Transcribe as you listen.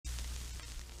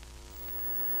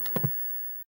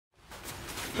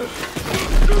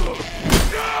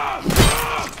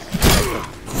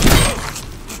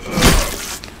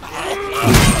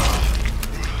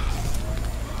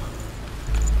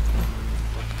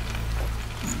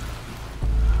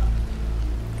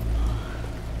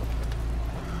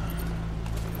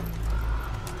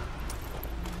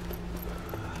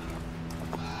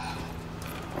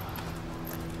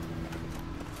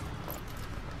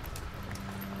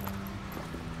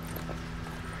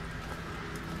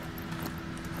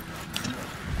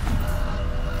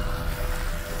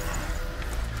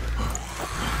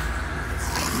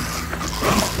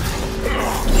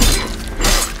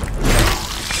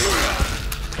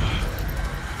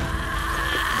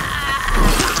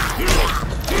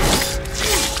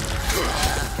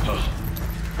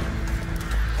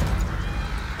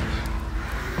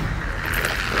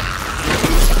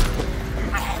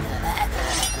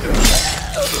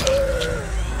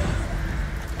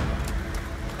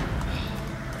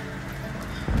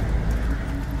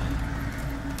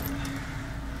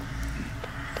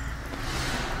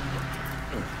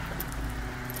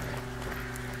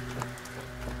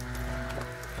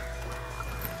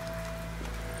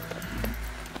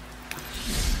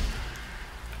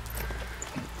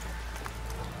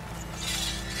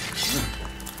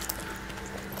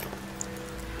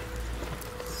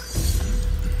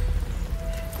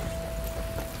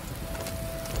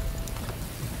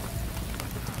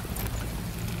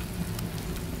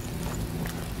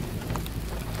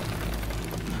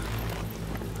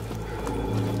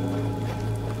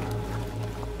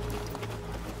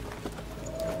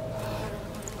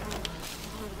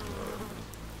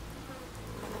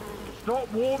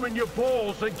Stop warming your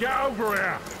balls and get over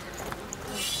here!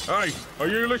 Hey, are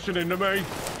you listening to me?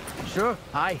 Sure,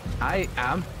 I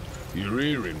am. You're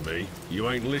hearing me. You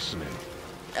ain't listening.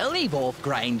 Leave off,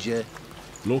 Granger.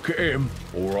 Look at him,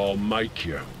 or I'll make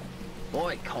you.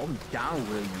 Boy, calm down,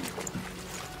 will you?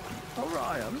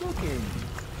 Alright, I'm looking.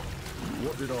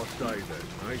 What did I say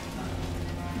then, eh?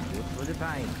 Just for the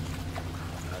paint.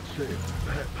 That's it.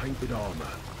 That painted armour.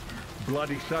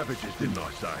 Bloody savages, didn't I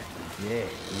say? Yeah,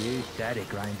 you said it,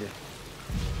 Granger.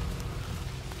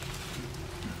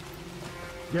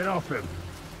 Get off him.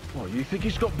 What, you think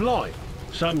he's got blight?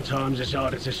 Sometimes it's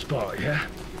harder to spot, yeah?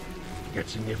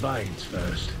 Gets in your veins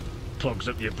first. Clogs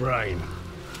up your brain.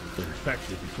 You're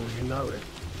infected before you know it.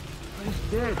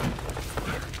 He's dead.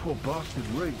 Poor bastard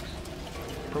reeks.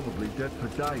 Probably dead for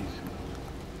days.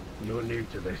 You're new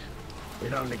to this.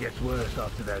 It only gets worse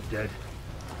after they're dead.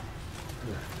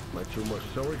 Makes you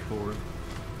almost sorry for him.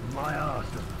 My ass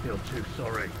doesn't feel too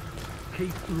sorry.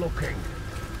 Keep looking.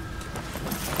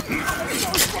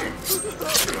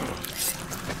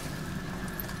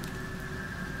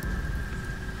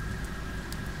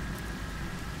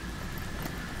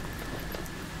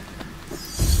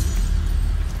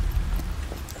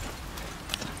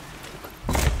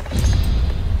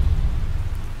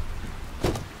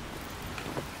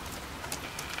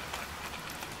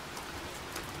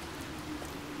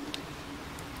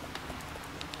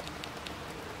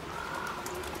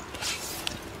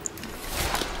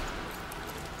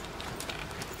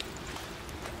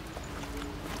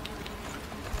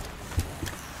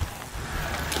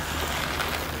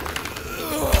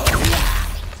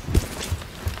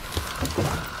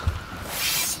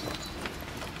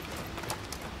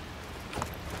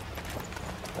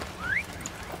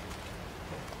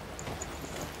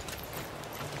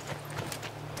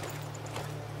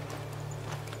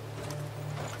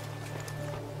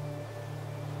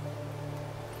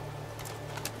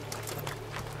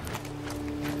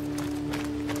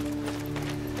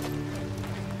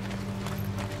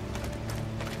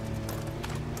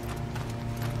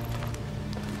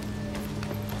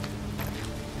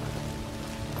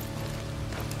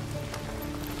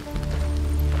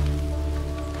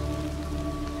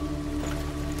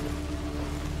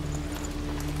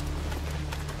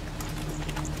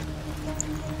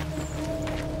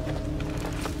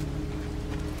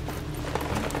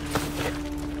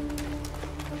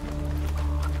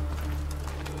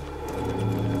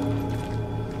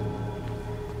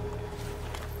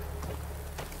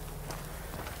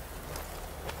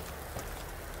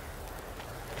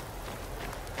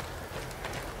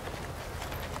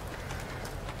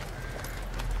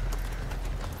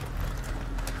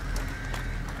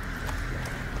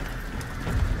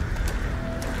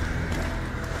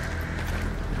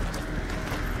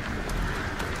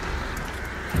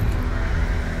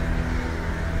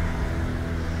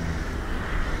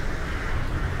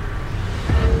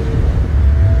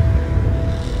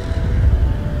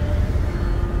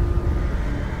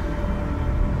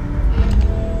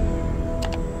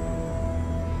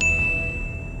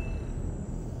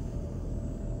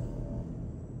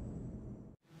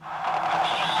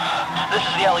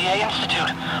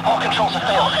 controls have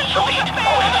failed. Repeat,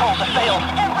 all controls have failed.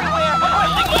 Everywhere.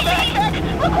 Requesting evac.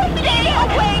 Stay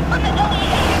away from the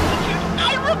Alien Institute.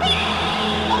 I repeat.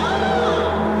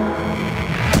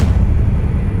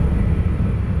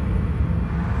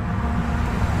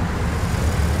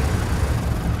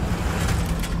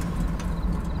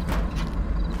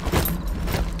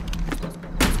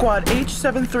 Squad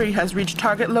H-73 has reached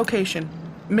target location.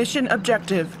 Mission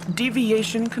objective,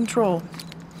 deviation control.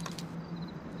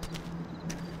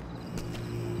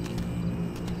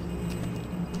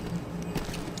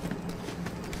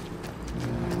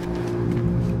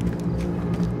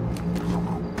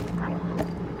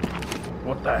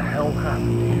 What the hell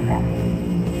happened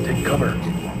here? Take cover.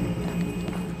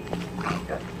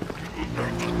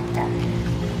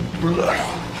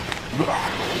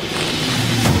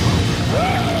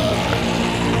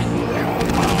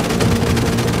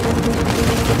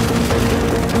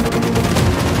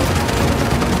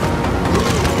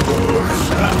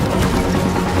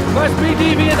 Class B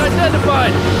deviant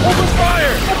identified! Open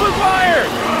fire! Open fire!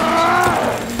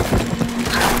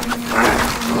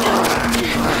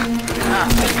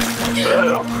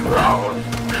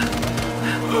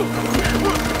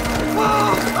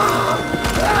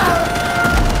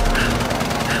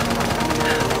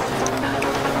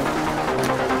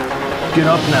 Get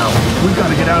up now. We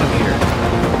gotta get out of here.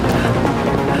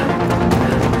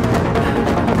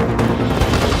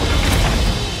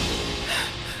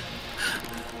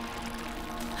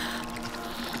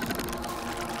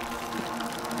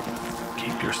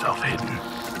 Keep yourself hidden.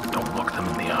 Don't look them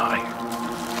in the eye.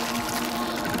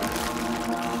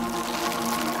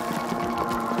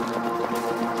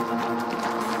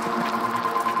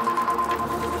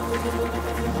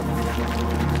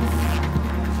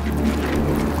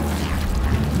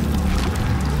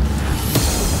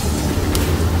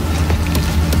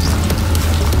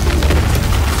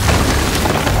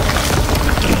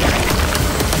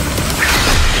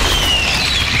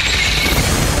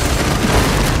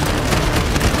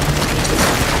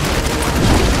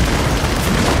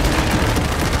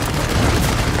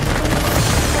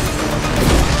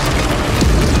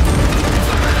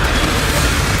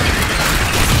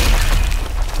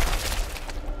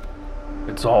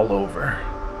 It's all over.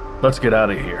 Let's get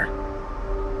out of here.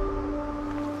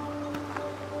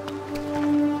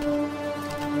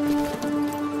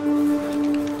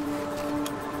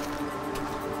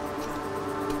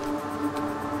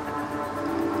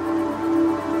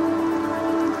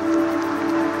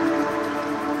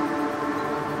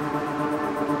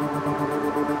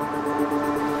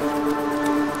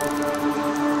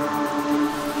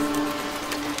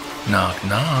 Knock,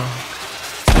 knock.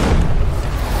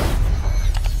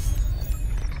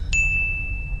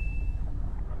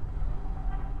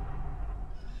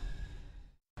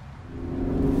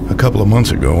 A couple of months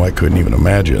ago, I couldn't even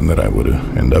imagine that I would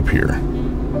end up here,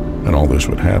 and all this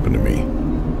would happen to me.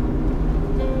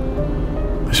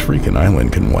 This freaking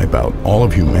island can wipe out all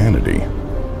of humanity,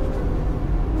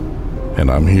 and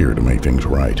I'm here to make things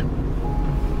right.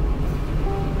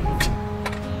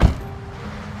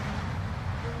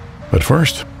 But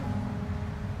first,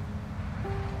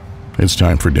 it's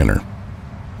time for dinner.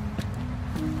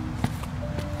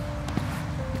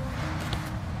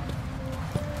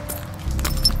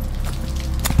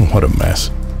 What a mess.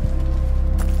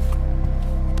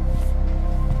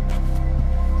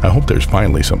 I hope there's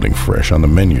finally something fresh on the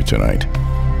menu tonight.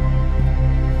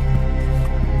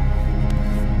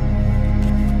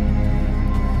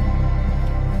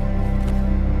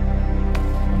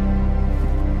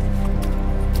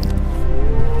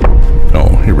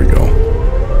 Oh, here we go.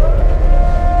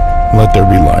 Let there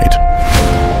be light.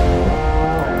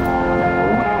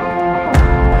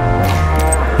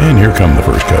 And here come the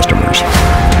first customers.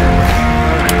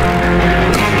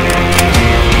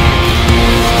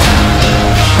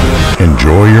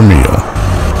 Enjoy your meal.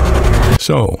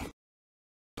 So,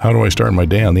 how do I start my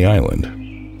day on the island?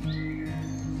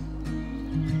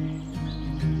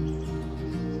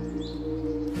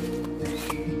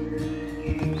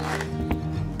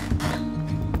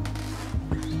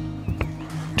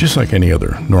 Just like any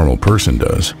other normal person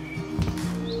does.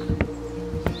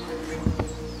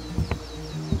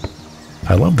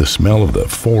 I love the smell of the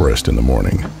forest in the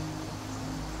morning.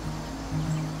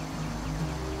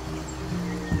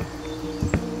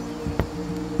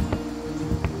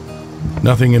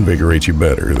 Nothing invigorates you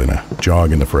better than a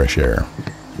jog in the fresh air.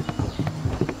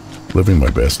 Living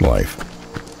my best life.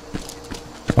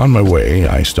 On my way,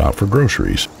 I stop for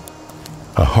groceries.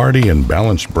 A hearty and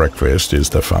balanced breakfast is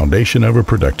the foundation of a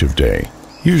productive day.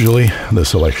 Usually, the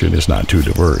selection is not too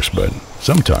diverse, but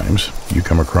sometimes you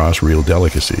come across real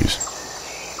delicacies.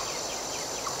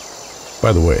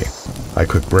 By the way, I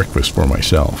cook breakfast for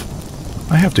myself.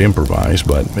 I have to improvise,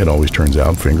 but it always turns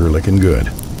out finger-licking good.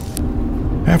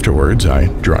 Afterwards, I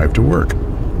drive to work.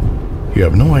 You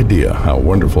have no idea how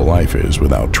wonderful life is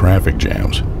without traffic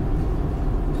jams.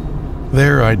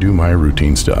 There I do my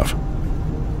routine stuff,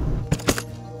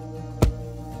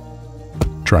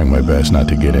 trying my best not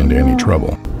to get into any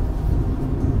trouble.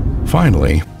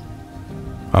 Finally,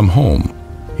 I'm home.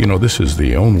 You know, this is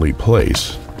the only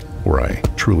place where I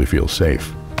truly feel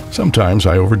safe. Sometimes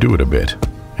I overdo it a bit,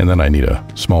 and then I need a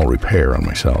small repair on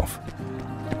myself.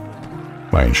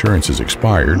 My insurance is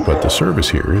expired, but the service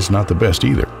here is not the best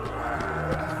either.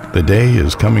 The day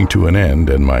is coming to an end,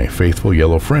 and my faithful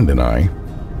yellow friend and I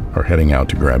are heading out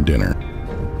to grab dinner.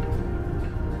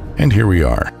 And here we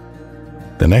are,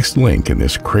 the next link in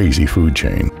this crazy food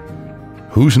chain.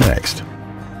 Who's next?